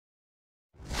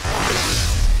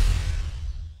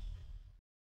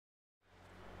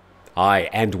Hi,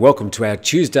 and welcome to our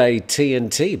Tuesday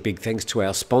TNT. Big thanks to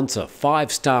our sponsor,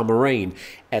 5-Star Marine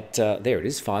at, there it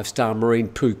is,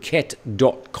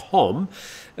 5starmarinephuket.com.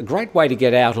 A great way to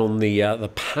get out on the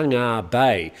Panga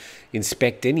Bay,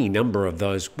 inspect any number of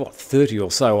those, 30 or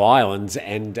so islands,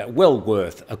 and well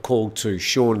worth a call to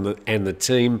Sean and the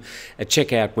team.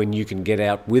 Check out when you can get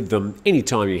out with them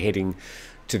anytime you're heading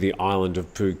to the island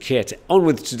of Phuket. On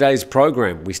with today's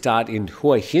program. We start in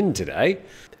Hua Hin today.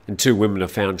 And 2 women are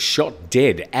found shot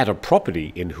dead at a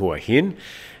property in Hua Hin,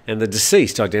 and the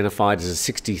deceased, identified as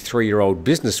a 63-year-old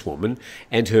businesswoman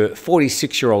and her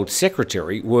 46-year-old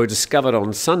secretary, were discovered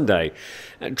on Sunday.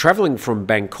 Travelling from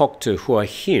Bangkok to Hua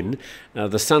Hin,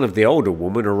 the son of the older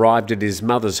woman arrived at his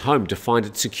mother's home to find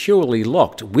it securely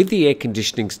locked, with the air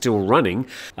conditioning still running.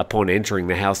 Upon entering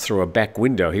the house through a back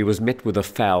window, he was met with a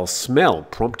foul smell,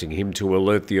 prompting him to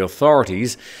alert the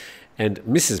authorities. And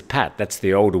Mrs. Pat, that's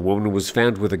the older woman, was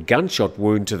found with a gunshot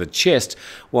wound to the chest,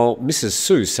 while Mrs.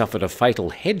 Sue suffered a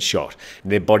fatal headshot.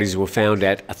 Their bodies were found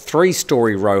at a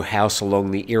 3-storey row house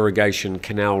along the Irrigation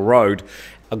Canal Road.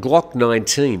 A Glock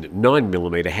 19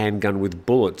 9mm handgun with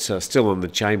bullets still in the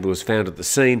chamber was found at the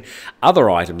scene. Other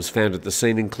items found at the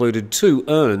scene included 2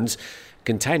 urns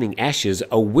containing ashes,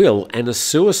 a will and a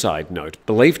suicide note,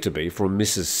 believed to be from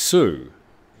Mrs. Sue.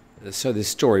 So this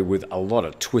story with a lot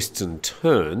of twists and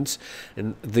turns,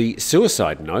 and the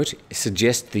suicide note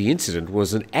suggests the incident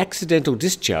was an accidental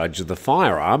discharge of the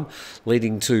firearm,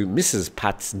 leading to Mrs.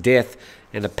 Pat's death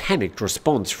and a panicked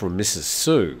response from Mrs.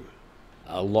 Sue.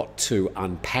 A lot to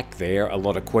unpack there, a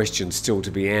lot of questions still to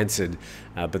be answered,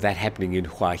 but that happening in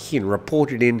Hua Hin,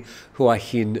 reported in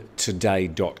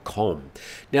huahintoday.com.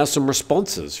 Now, some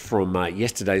responses from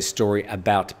yesterday's story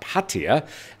about Pattaya.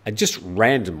 Just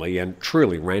randomly, and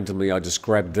truly randomly, I just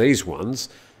grabbed these ones.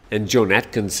 And John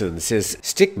Atkinson says,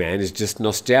 Stickman is just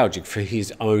nostalgic for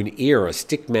his own era.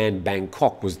 Stickman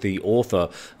Bangkok was the author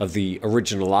of the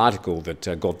original article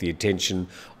that got the attention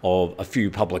of a few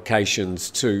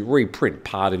publications to reprint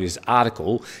part of his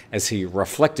article as he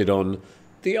reflected on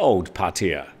the old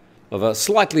Pattaya, of a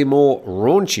slightly more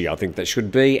raunchy, I think that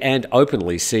should be, and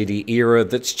openly seedy era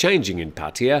that's changing in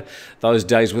Pattaya. Those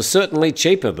days were certainly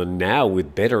cheaper than now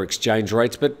with better exchange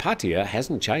rates, but Pattaya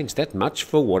hasn't changed that much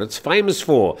for what it's famous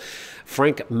for.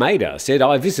 Frank Mader said,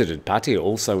 I visited Pattaya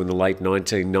also in the late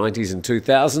 1990s and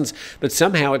 2000s, but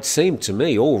somehow it seemed to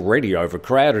me already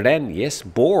overcrowded and, yes,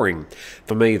 boring.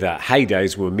 For me, the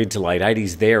heydays were mid to late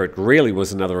 80s there. It really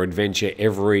was another adventure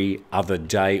every other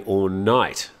day or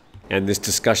night. And this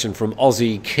discussion from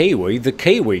Aussie Kiwi, the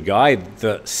Kiwi guy,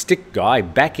 the stick guy,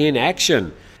 back in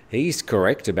action. He's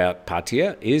correct about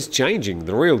Pattaya is changing.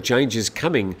 The real change is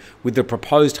coming with the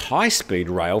proposed high-speed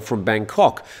rail from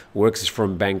Bangkok. Workers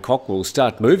from Bangkok will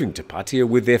start moving to Pattaya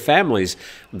with their families.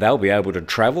 They'll be able to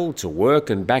travel to work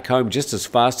and back home just as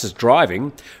fast as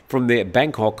driving from their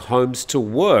Bangkok homes to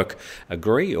work.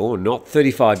 Agree or not,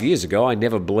 35 years ago, I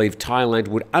never believed Thailand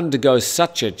would undergo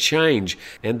such a change,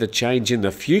 and the change in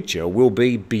the future will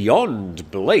be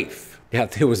beyond belief. Now,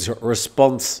 there was a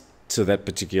response to that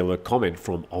particular comment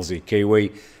from Aussie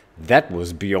Kiwi. That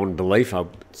was beyond belief. I'm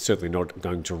certainly not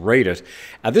going to read it.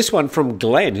 This one from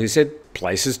Glenn, who said,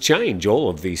 places change. All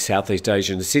of the Southeast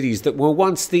Asian cities that were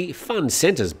once the fun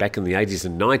centres back in the 80s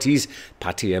and 90s,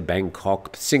 Pattaya,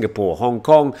 Bangkok, Singapore, Hong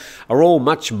Kong, are all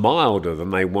much milder than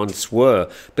they once were.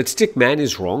 But Stickman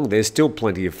is wrong. There's still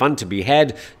plenty of fun to be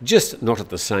had, just not at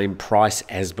the same price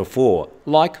as before,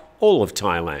 like all of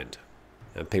Thailand.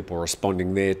 And people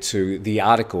responding there to the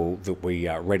article that we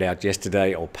read out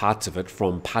yesterday, or parts of it,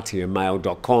 from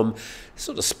PattayaMail.com,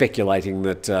 sort of speculating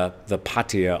that the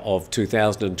Pattaya of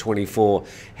 2024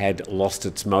 had lost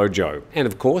its mojo. And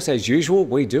of course, as usual,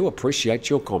 we do appreciate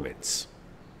your comments.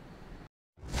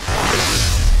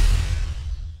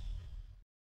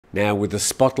 Now, with the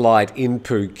spotlight in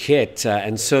Phuket,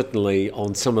 and certainly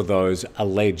on some of those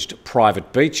alleged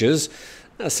private beaches,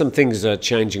 some things are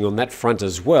changing on that front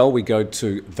as well. We go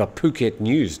to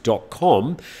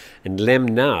thephuketnews.com, and Lam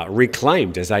Na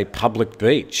reclaimed as a public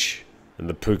beach. And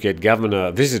the Phuket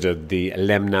governor visited the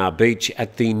Lam Na beach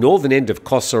at the northern end of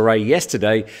Koh Saray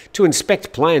yesterday to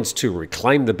inspect plans to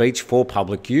reclaim the beach for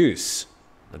public use.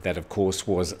 That, of course,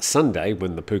 was Sunday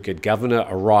when the Phuket governor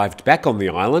arrived back on the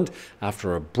island.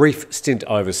 After a brief stint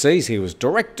overseas, he was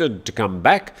directed to come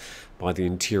back by the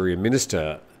Interior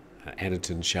Minister,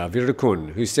 Anaton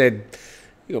Shavirakun, who said,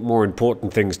 "You've got more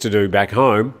important things to do back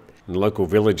home." And local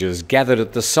villagers gathered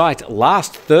at the site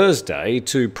last Thursday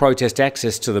to protest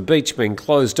access to the beach being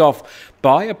closed off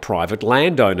by a private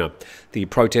landowner. The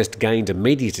protest gained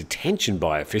immediate attention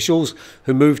by officials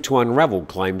who moved to unravel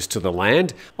claims to the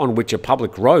land on which a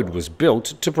public road was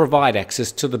built to provide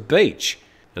access to the beach.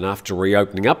 And after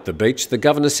reopening up the beach, the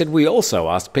governor said, "We also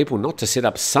asked people not to set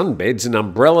up sunbeds and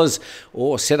umbrellas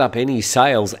or set up any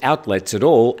sales outlets at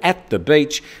all at the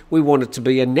beach. We want it to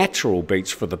be a natural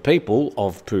beach for the people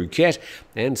of Phuket,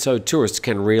 and so tourists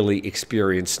can really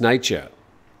experience nature."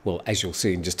 Well, as you'll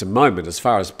see in just a moment, as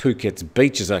far as Phuket's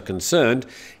beaches are concerned,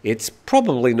 it's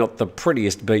probably not the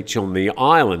prettiest beach on the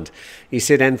island. He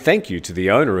said, and thank you to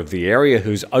the owner of the area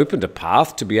who's opened a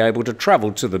path to be able to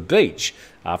travel to the beach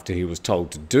after he was told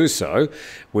to do so,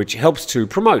 which helps to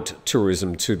promote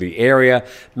tourism to the area.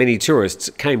 Many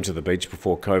tourists came to the beach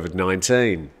before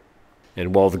COVID-19.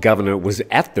 And while the governor was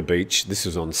at the beach, this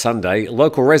was on Sunday,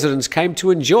 local residents came to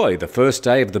enjoy the first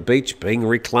day of the beach being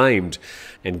reclaimed.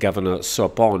 And Governor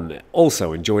Sopon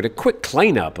also enjoyed a quick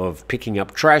clean-up of picking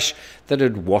up trash that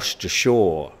had washed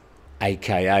ashore,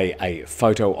 aka a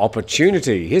photo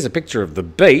opportunity. Here's a picture of the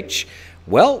beach.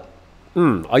 Well,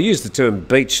 I use the term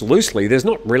beach loosely. There's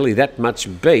not really that much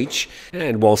beach,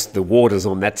 and whilst the waters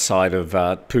on that side of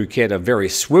Phuket are very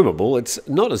swimmable, it's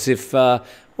not as if,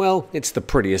 it's the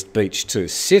prettiest beach to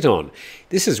sit on.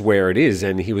 This is where it is,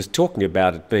 and he was talking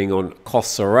about it being on Koh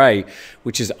Saray,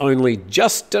 which is only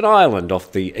just an island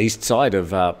off the east side of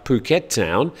Phuket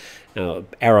town.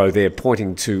 Arrow there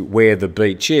pointing to where the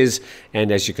beach is, and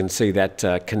as you can see, that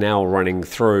canal running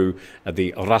through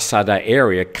the Rasada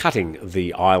area, cutting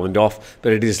the island off,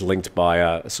 but it is linked by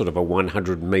a sort of a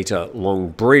 100-metre long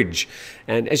bridge.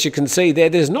 And as you can see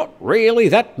there's not really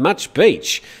that much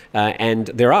beach, and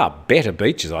there are better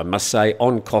beaches, I must say,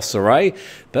 on Koh Saray,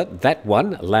 but that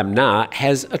one, Lam Na,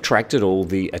 has attracted all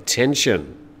the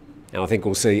attention. Now, I think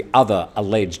we'll see other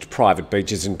alleged private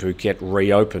beaches in Phuket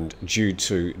reopened due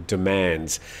to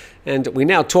demands. And we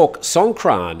now talk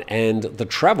Songkran and the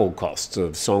travel costs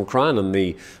of Songkran and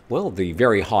the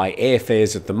very high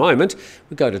airfares at the moment.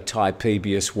 We go to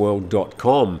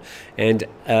thaipbsworld.com, and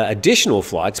additional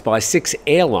flights by 6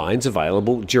 airlines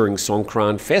available during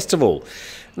Songkran Festival.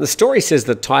 And the story says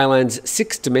that Thailand's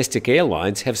 6 domestic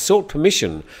airlines have sought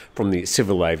permission from the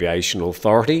Civil Aviation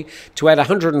Authority to add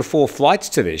 104 flights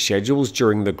to their schedules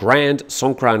during the Grand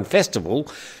Songkran Festival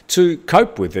to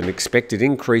cope with an expected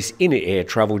increase in air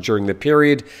travel during the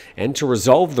period and to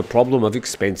resolve the problem of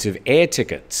expensive air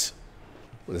tickets.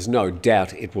 Well, there's no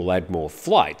doubt it will add more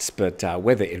flights, but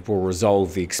whether it will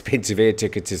resolve the expensive air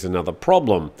tickets is another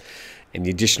problem. And the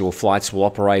additional flights will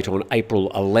operate on April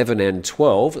 11 and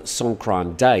 12,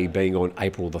 Songkran Day being on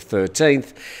April the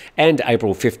 13th, and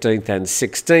April 15th and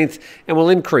 16th, and will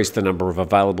increase the number of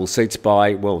available seats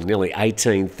by, nearly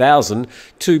 18,000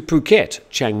 to Phuket,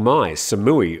 Chiang Mai,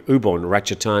 Samui, Ubon,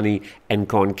 Ratchathani and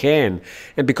Khon Kaen.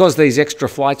 And because these extra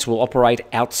flights will operate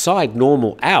outside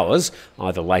normal hours,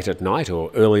 either late at night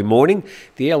or early morning,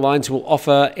 the airlines will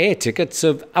offer air tickets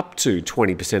of up to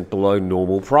 20% below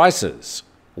normal prices.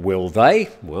 Will they?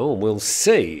 Well, we'll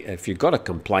see. If you've got a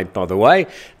complaint, by the way,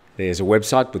 there's a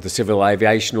website with the Civil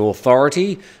Aviation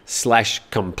Authority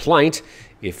 /complaint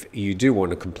if you do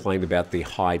want to complain about the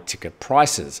high ticket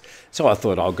prices. So I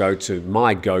thought I'll go to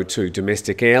my go-to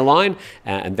domestic airline,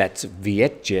 and that's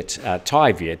Vietjet,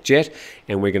 Thai Vietjet,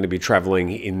 and we're going to be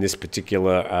travelling in this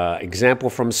particular example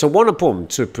from Suvarnabhumi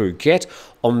to Phuket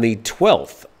on the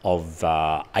 12th of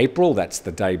April. That's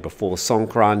the day before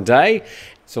Songkran Day.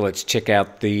 So let's check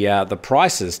out the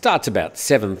prices. Starts about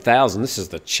 7,000. This is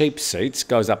the cheap seats.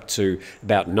 Goes up to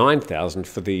about 9,000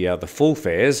 for the full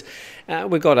fares.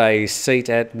 We've got a seat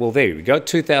at, there we go,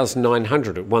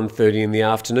 2,900 at 1:30 in the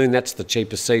afternoon. That's the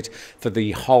cheapest seat for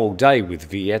the whole day with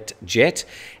Vietjet.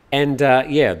 And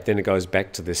then it goes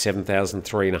back to the 7,000,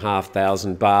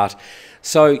 3,500 baht.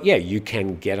 So you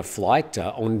can get a flight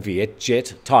on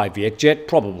Vietjet, Thai Vietjet,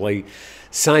 probably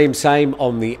same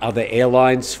on the other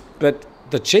airlines, but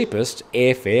the cheapest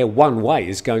airfare one way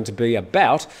is going to be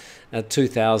about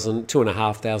 2,000,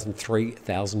 2,500,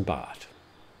 3,000 baht.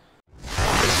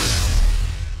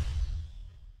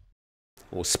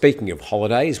 Well, speaking of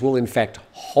holidays, in fact,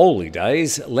 holy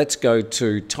days, let's go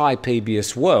to Thai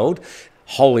PBS World.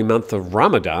 Holy month of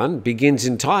Ramadan begins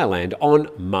in Thailand on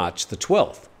March the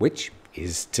 12th, which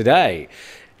is today.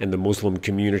 And the Muslim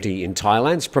community in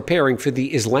Thailand is preparing for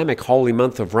the Islamic holy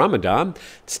month of Ramadan.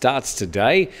 It starts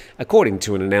today, according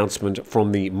to an announcement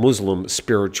from the Muslim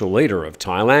spiritual leader of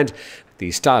Thailand. The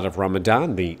start of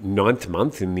Ramadan, the 9th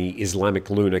month in the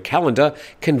Islamic lunar calendar,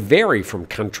 can vary from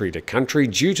country to country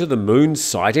due to the moon's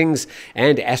sightings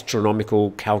and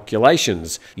astronomical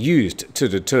calculations used to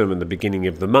determine the beginning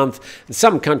of the month.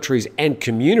 Some countries and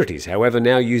communities, however,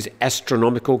 now use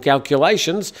astronomical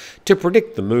calculations to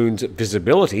predict the moon's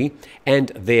visibility and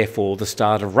therefore the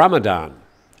start of Ramadan,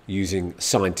 using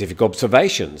scientific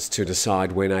observations to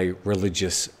decide when a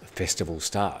religious festival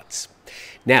starts.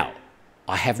 Now,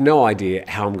 I have no idea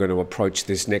how I'm going to approach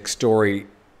this next story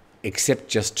except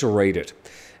just to read it.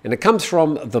 And it comes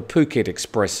from the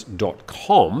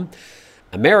PhuketExpress.com.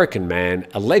 American man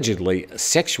allegedly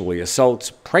sexually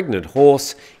assaults pregnant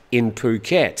horse in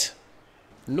Phuket.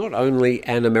 Not only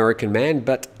an American man,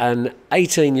 but an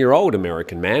 18-year-old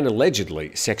American man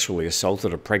allegedly sexually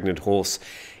assaulted a pregnant horse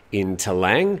in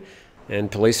Thailand,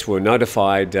 and police were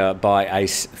notified by a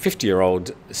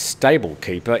 50-year-old stable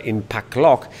keeper in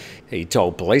Pattaya. He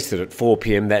told police that at 4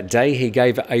 p.m. that day he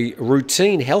gave a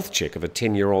routine health check of a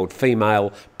 10-year-old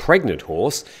female pregnant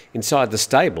horse inside the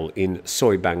stable in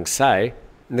Soi Bang Say.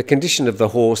 And the condition of the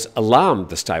horse alarmed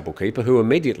the stablekeeper, who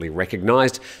immediately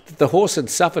recognised that the horse had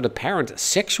suffered apparent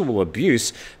sexual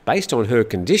abuse based on her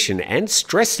condition and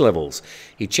stress levels.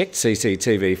 He checked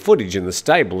CCTV footage in the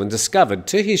stable and discovered,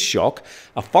 to his shock,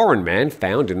 a foreign man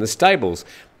found in the stables.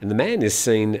 And the man is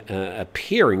seen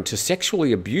appearing to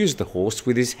sexually abuse the horse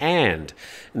with his hand.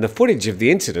 And the footage of the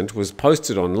incident was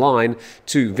posted online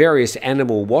to various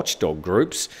animal watchdog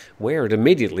groups, where it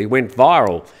immediately went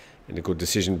viral. And a good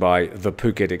decision by the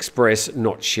Phuket Express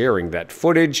not sharing that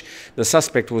footage. The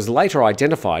suspect was later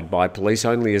identified by police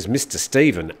only as Mr.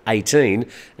 Stephen, 18,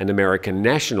 an American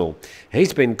national.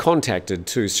 He's been contacted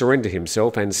to surrender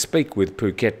himself and speak with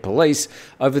Phuket police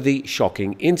over the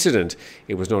shocking incident.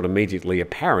 It was not immediately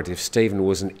apparent if Stephen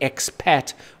was an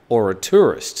expat or a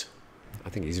tourist. I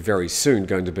think he's very soon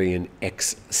going to be an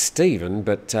ex-Stephen,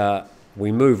 but we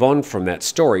move on from that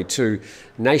story to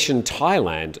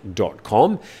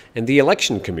nationthailand.com, and the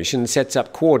Election Commission sets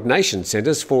up coordination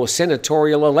centres for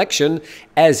senatorial election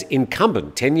as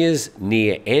incumbent tenures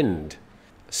near end.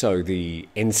 So the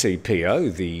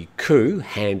NCPO, the coup,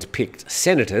 hand-picked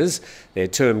senators, their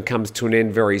term comes to an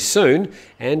end very soon,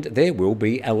 and there will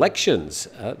be elections,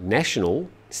 national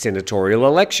senatorial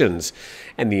elections.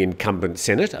 And the incumbent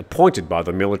Senate, appointed by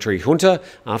the military junta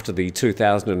after the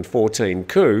 2014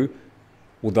 coup,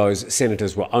 well, those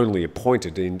senators were only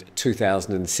appointed in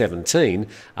 2017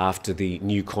 after the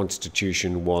new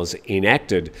constitution was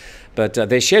enacted. But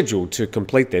they're scheduled to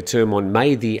complete their term on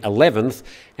May the 11th,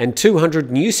 and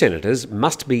 200 new senators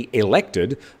must be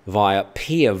elected via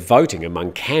peer voting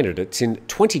among candidates in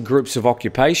 20 groups of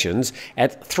occupations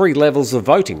at 3 levels of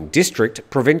voting: district,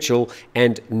 provincial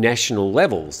and national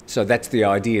levels. So that's the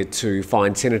idea, to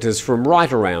find senators from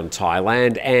right around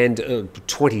Thailand and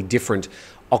 20 different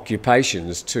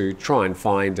occupations to try and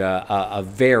find a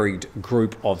varied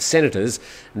group of senators,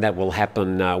 and that will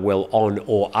happen well on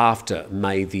or after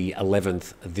May the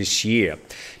 11th this year.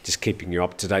 Just keeping you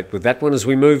up to date with that one as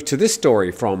we move to this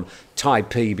story from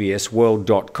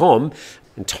ThaiPBSWorld.com.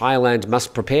 And Thailand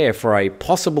must prepare for a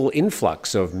possible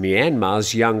influx of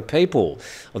Myanmar's young people.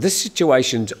 Well, this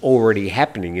situation's already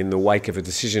happening in the wake of a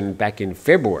decision back in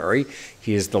February.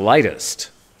 Here's the latest.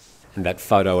 And that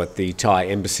photo at the Thai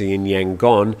embassy in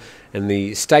Yangon, and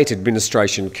the State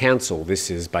Administration Council, this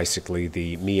is basically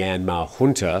the Myanmar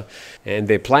junta, and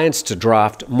their plans to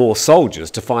draft more soldiers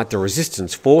to fight the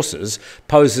resistance forces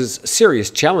poses serious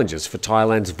challenges for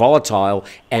Thailand's volatile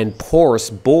and porous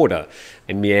border.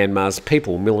 And Myanmar's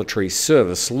People Military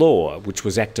Service Law, which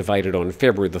was activated on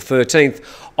February the 13th,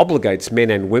 obligates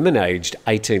men and women aged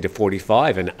 18 to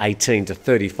 45 and 18 to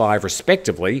 35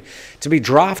 respectively to be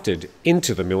drafted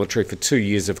into the military for 2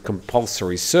 years of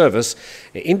compulsory service.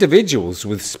 Individuals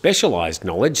with specialised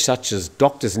knowledge, such as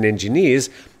doctors and engineers,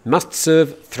 must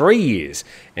serve 3 years,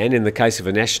 and in the case of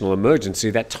a national emergency,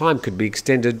 that time could be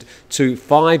extended to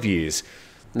 5 years.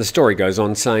 The story goes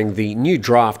on saying the new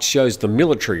draft shows the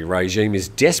military regime is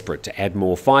desperate to add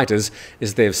more fighters,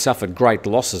 as they've suffered great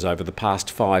losses over the past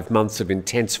 5 months of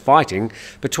intense fighting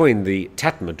between the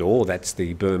Tatmadaw, that's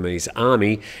the Burmese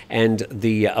army, and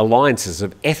the alliances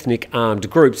of ethnic armed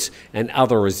groups and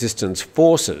other resistance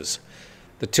forces.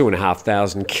 The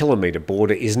 2,500 kilometre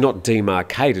border is not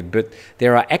demarcated, but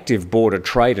there are active border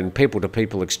trade and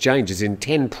people-to-people exchanges in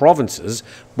 10 provinces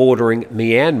bordering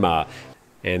Myanmar.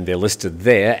 And they're listed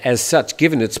there. As such,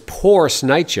 given its porous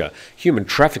nature, human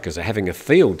traffickers are having a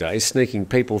field day sneaking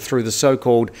people through the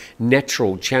so-called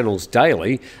natural channels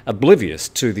daily, oblivious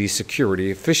to the security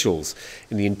officials.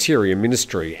 And the Interior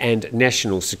Ministry and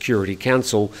National Security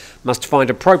Council must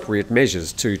find appropriate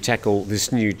measures to tackle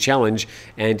this new challenge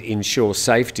and ensure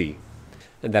safety.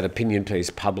 And that opinion piece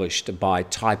published by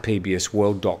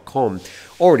ThaiPBSWorld.com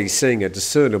already seeing a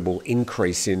discernible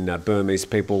increase in Burmese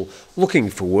people looking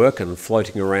for work and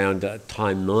floating around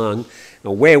Thai-Myanmar.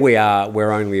 Now, where we are,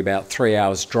 we're only about 3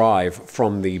 hours drive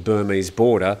from the Burmese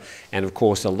border, and of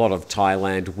course a lot of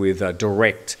Thailand with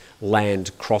direct land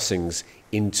crossings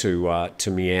into to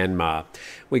Myanmar.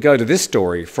 We go to this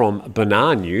story from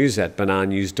Banar News at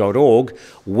banarnews.org.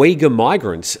 Uyghur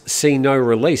migrants see no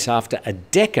release after a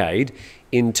decade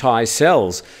in Thai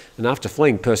cells. And after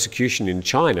fleeing persecution in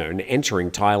China and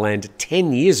entering Thailand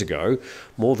 10 years ago,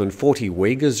 more than 40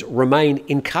 Uyghurs remain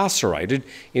incarcerated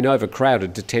in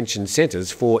overcrowded detention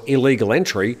centres for illegal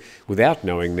entry without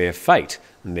knowing their fate,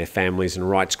 and their families and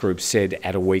rights groups said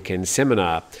at a weekend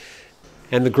seminar.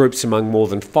 And the group's among more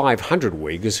than 500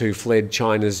 Uyghurs who fled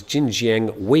China's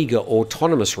Xinjiang Uyghur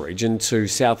Autonomous Region to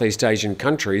Southeast Asian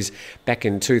countries back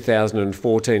in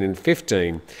 2014 and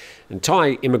 15. And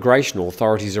Thai immigration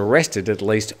authorities arrested at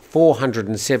least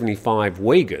 475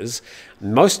 Uyghurs,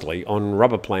 mostly on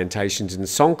rubber plantations in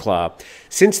Songkhla.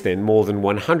 Since then, more than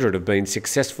 100 have been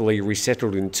successfully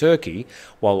resettled in Turkey,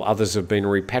 while others have been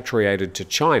repatriated to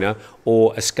China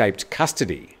or escaped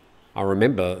custody. I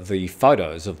remember the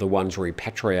photos of the ones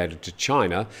repatriated to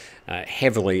China,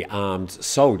 heavily armed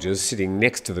soldiers sitting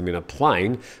next to them in a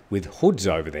plane with hoods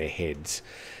over their heads.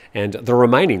 And the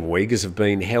remaining Uyghurs have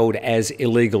been held as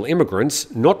illegal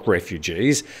immigrants, not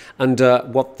refugees, under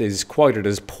what is quoted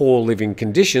as poor living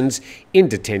conditions in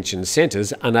detention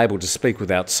centres, unable to speak with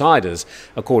outsiders,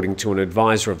 according to an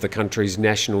advisor of the country's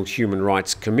National Human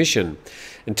Rights Commission.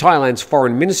 And Thailand's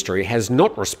Foreign Ministry has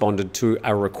not responded to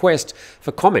a request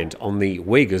for comment on the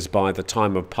Uyghurs by the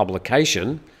time of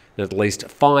publication. At least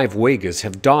 5 Uyghurs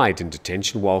have died in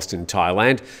detention whilst in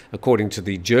Thailand, according to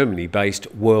the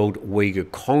Germany-based World Uyghur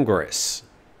Congress.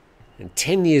 And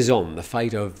 10 years on, the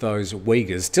fate of those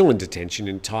Uyghurs still in detention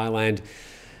in Thailand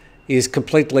is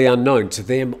completely unknown to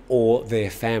them or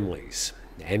their families.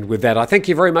 And with that, I thank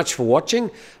you very much for watching.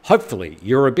 Hopefully,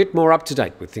 you're a bit more up to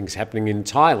date with things happening in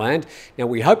Thailand. Now,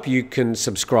 we hope you can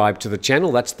subscribe to the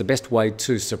channel. That's the best way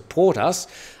to support us.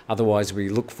 Otherwise, we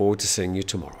look forward to seeing you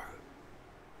tomorrow.